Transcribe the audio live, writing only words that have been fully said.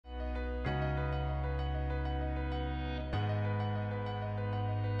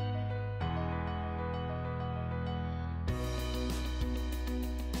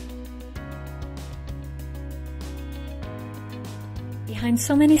Behind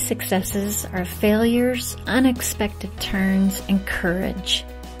so many successes are failures, unexpected turns, and courage.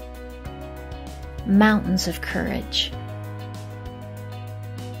 Mountains of courage.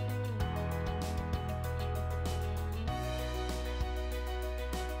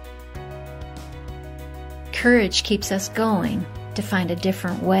 Courage keeps us going to find a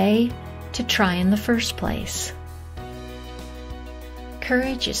different way to try in the first place.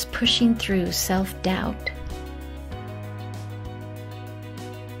 Courage is pushing through self-doubt.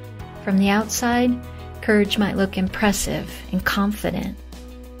 From the outside, courage might look impressive and confident.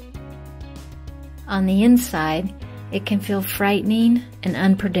 On the inside, it can feel frightening and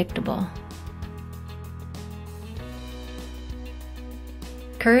unpredictable.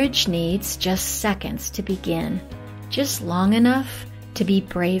 Courage needs just seconds to begin, just long enough to be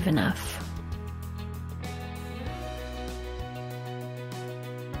brave enough.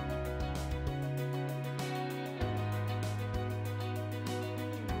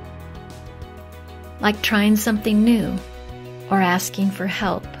 Like trying something new, or asking for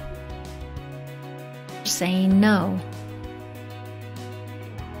help, saying no,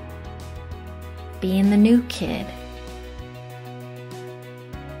 being the new kid,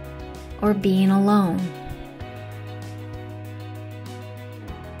 or being alone.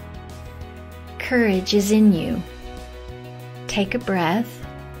 Courage is in you. Take a breath.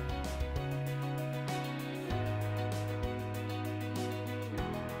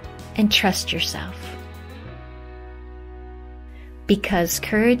 And trust yourself. Because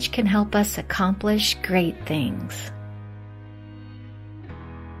courage can help us accomplish great things.